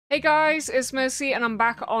Hey guys, it's Mercy and I'm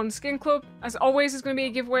back on SKINCLUB. As always, there's going to be a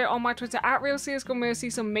giveaway on my Twitter at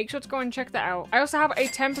CSGOMercy, so make sure to go and check that out. I also have a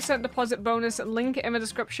 10% deposit bonus link in the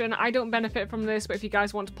description. I don't benefit from this, but if you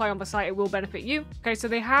guys want to play on the site, it will benefit you. Okay, so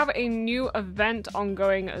they have a new event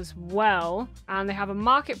ongoing as well, and they have a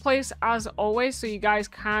marketplace as always, so you guys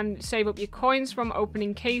can save up your coins from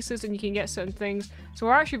opening cases and you can get certain things. So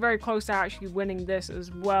we're actually very close to actually winning this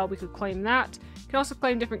as well. We could claim that. You can also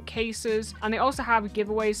claim different cases, and they also have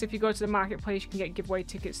giveaways. So if you go to the marketplace, you can get giveaway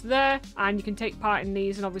tickets there, and you can take part in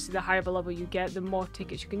these, and obviously the higher the level you get, the more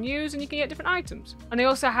tickets you can use, and you can get different items. And they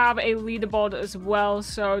also have a leaderboard as well,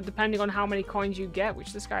 so depending on how many coins you get,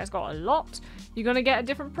 which this guy's got a lot, you're going to get a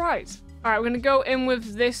different prize. Alright, we're going to go in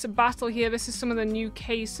with this battle here. This is some of the new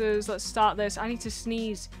cases. Let's start this. I need to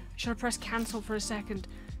sneeze. Should have pressed cancel for a second.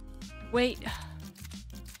 Wait.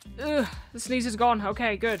 Ugh, the sneeze is gone.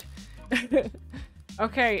 Okay, good.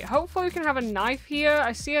 Okay, hopefully we can have a knife here.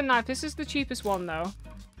 I see a knife. This is the cheapest one, though.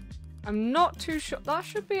 I'm not too sure. That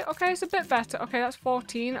should be... Okay, it's a bit better. Okay, that's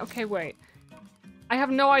 14. Okay, wait. I have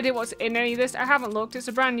no idea what's in any of this. I haven't looked. It's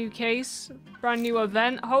a brand new case. Brand new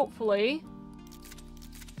event. Hopefully.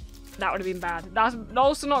 That would have been bad. That's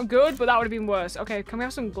also not good, but that would have been worse. Okay, can we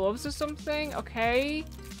have some gloves or something? Okay.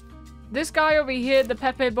 This guy over here, the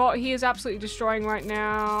Pepe bot, he is absolutely destroying right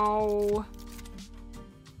now.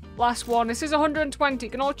 Last one. This is 120.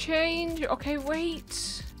 Can all change? Okay,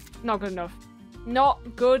 wait. Not good enough.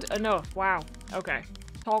 Not good enough. Wow. Okay.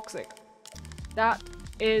 Toxic. That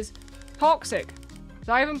is toxic. Did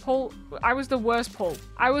I even pull? I was the worst pull.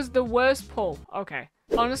 I was the worst pull. Okay.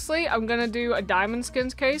 Honestly, I'm going to do a diamond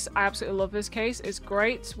skins case. I absolutely love this case. It's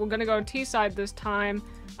great. We're going to go on T-side this time.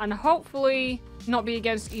 And hopefully not be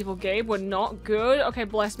against Evil Gabe. We're not good. Okay,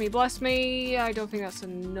 bless me. Bless me. I don't think that's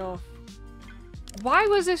enough. Why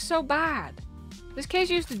was this so bad? This case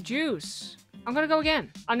used the juice. I'm gonna go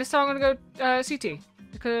again. And this time I'm gonna go CT.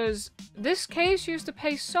 Because this case used to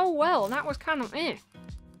pay so well, and that was kind of eh.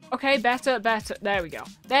 Okay, better, better. There we go.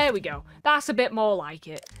 There we go. That's a bit more like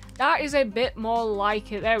it. That is a bit more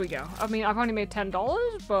like it. There we go. I mean, I've only made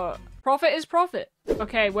 $10, but profit is profit.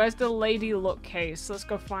 Okay, where's the lady look case? Let's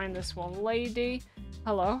go find this one. Lady.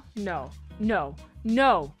 Hello? No. No.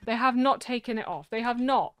 No. They have not taken it off. They have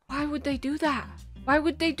not. Why would they do that? Why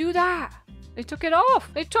would they do that? They took it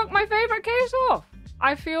off. They took my favorite case off.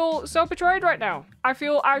 I feel so betrayed right now. I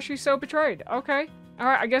feel actually so betrayed. Okay. All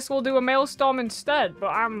right. I guess we'll do a maelstrom instead, but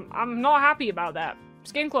I'm not happy about that.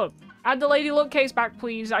 SKINCLUB. Add the lady look case back,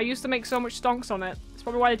 please. I used to make so much stonks on it. That's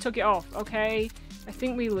probably why they took it off. Okay. I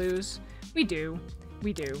think we lose. We do.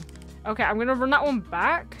 We do. Okay. I'm going to run that one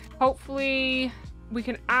back. Hopefully we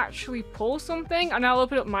can actually pull something, and I'll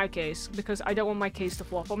open up my case because I don't want my case to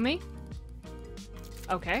flop on me.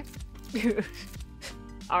 Okay.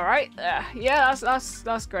 All right. Yeah,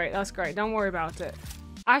 that's great. That's great. Don't worry about it.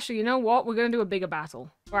 Actually, you know what? We're gonna do a bigger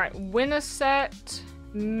battle. All right. Winner set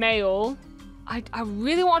male. I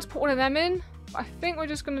really want to put one of them in. I think we're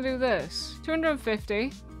just gonna do this.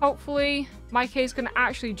 250. Hopefully my case can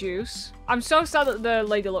actually juice. I'm so sad that the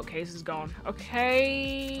lady luck case is gone.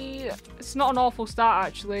 Okay. It's not an awful start,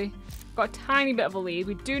 actually. Got a tiny bit of a lead.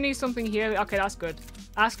 We do need something here. Okay, that's good.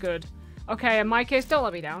 That's good. Okay, in my case, don't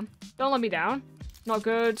let me down. Don't let me down. Not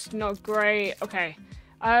good. Not great. Okay.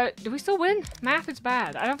 Do we still win? Math is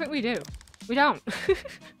bad. I don't think we do. We don't.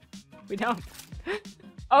 We don't.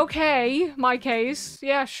 Okay, my case.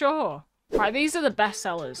 Yeah, sure. Right, these are the best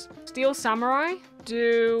sellers. Steel Samurai.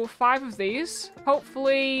 Do 5 of these.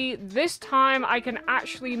 Hopefully this time I can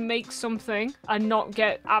actually make something and not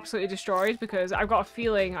get absolutely destroyed, because I've got a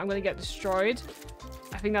feeling I'm going to get destroyed.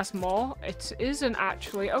 I think that's more. It isn't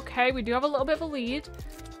actually. Okay, we do have a little bit of a lead.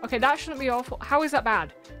 Okay, that shouldn't be awful. How is that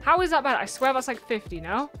bad? How is that bad? I swear that's like 50,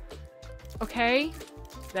 no? Okay.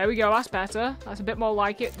 There we go. That's better. That's a bit more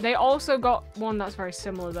like it. They also got one that's very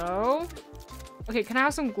similar, though. Okay, can I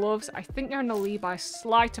have some gloves? I think they're in the lead by a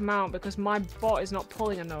slight amount because my bot is not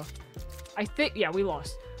pulling enough. I think... Yeah, we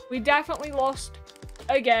lost. We definitely lost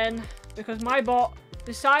again because my bot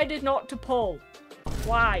decided not to pull.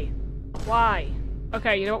 Why? Why?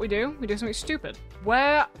 Okay, you know what we do? We do something stupid.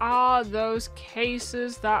 Where are those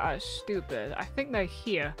cases that are stupid? I think they're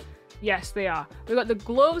here. Yes, they are. We've got the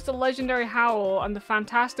gloves, the legendary howl, and the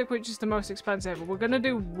fantastic, which is the most expensive. We're going to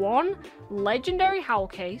do one legendary howl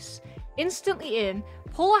case, instantly in,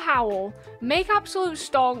 pull a howl, make absolute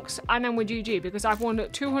stonks, and then we're GG because I've won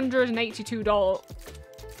 $282.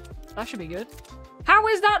 That should be good. How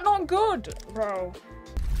is that not good, bro?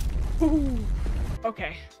 Ooh.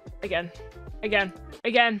 Okay. Again.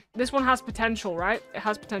 This one has potential, right? It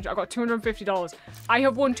has potential. I got $250. I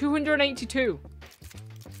have won $282.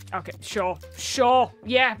 Okay, sure. Sure.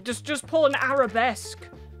 Yeah, just pull an arabesque.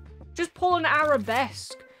 Just pull an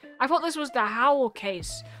arabesque. I thought this was the Howl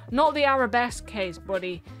case, not the arabesque case,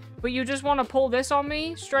 buddy. But you just want to pull this on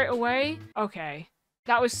me straight away? Okay.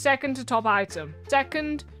 That was second to top item.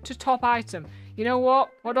 Second to top item. You know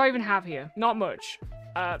what? What do I even have here? Not much.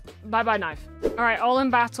 Bye-bye knife. All right, all in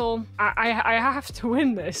battle. I have to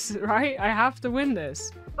win this, right? I have to win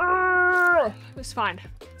this. It's fine.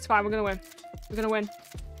 It's fine. We're gonna win. We're gonna win.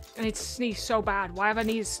 I need to sneeze so bad. Why have I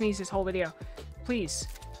needed to sneeze this whole video? Please.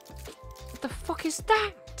 What the fuck is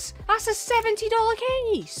that? That's a $70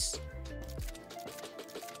 case.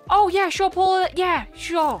 Oh, yeah, sure, Paul. Yeah,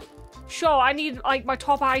 sure. Sure, I need, like, my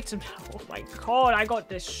top item. Oh, my God. I got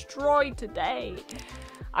destroyed today.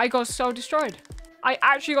 I got so destroyed. I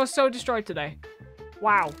actually got so destroyed today.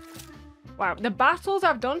 Wow. Wow. The battles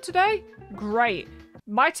I've done today, great.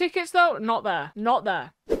 My tickets, though, not there. Not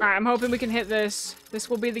there. All right, I'm hoping we can hit this. This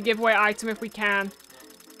will be the giveaway item if we can.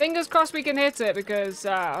 Fingers crossed we can hit it because,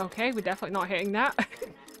 okay, we're definitely not hitting that.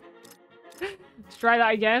 Let's try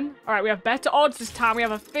that again. All right, we have better odds this time. We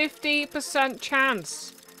have a 50%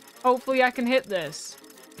 chance. Hopefully I can hit this.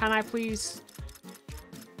 Can I please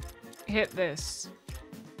hit this?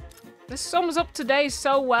 This sums up today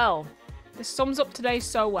so well. This sums up today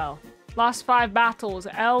so well. Last 5 battles.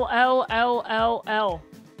 L, L, L, L, L.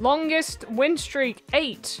 Longest win streak,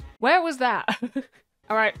 8. Where was that?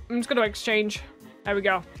 All right, I'm just going to exchange. There we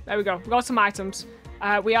go. There we go. We got some items.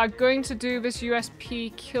 We are going to do this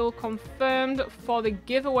USP kill confirmed for the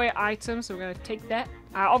giveaway item. So we're going to take that.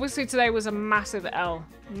 Obviously, today was a massive L.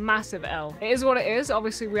 Massive L. It is what it is.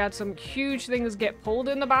 Obviously, we had some huge things get pulled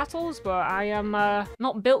in the battles, but I am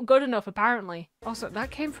not built good enough, apparently. Also,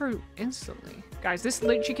 that came through instantly. Guys, this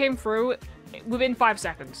literally came through within 5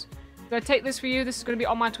 seconds. I'm going to take this for you. This is going to be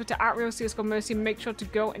on my Twitter at @RealCSGOMercy. Make sure to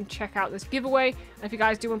go and check out this giveaway. And if you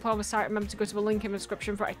guys do want to play on the site, remember to go to the link in the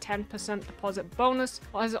description for a 10% deposit bonus.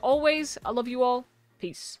 Well, as always, I love you all.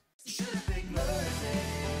 Peace. I'm the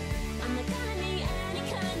kind of any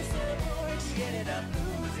kind of support. Get it up.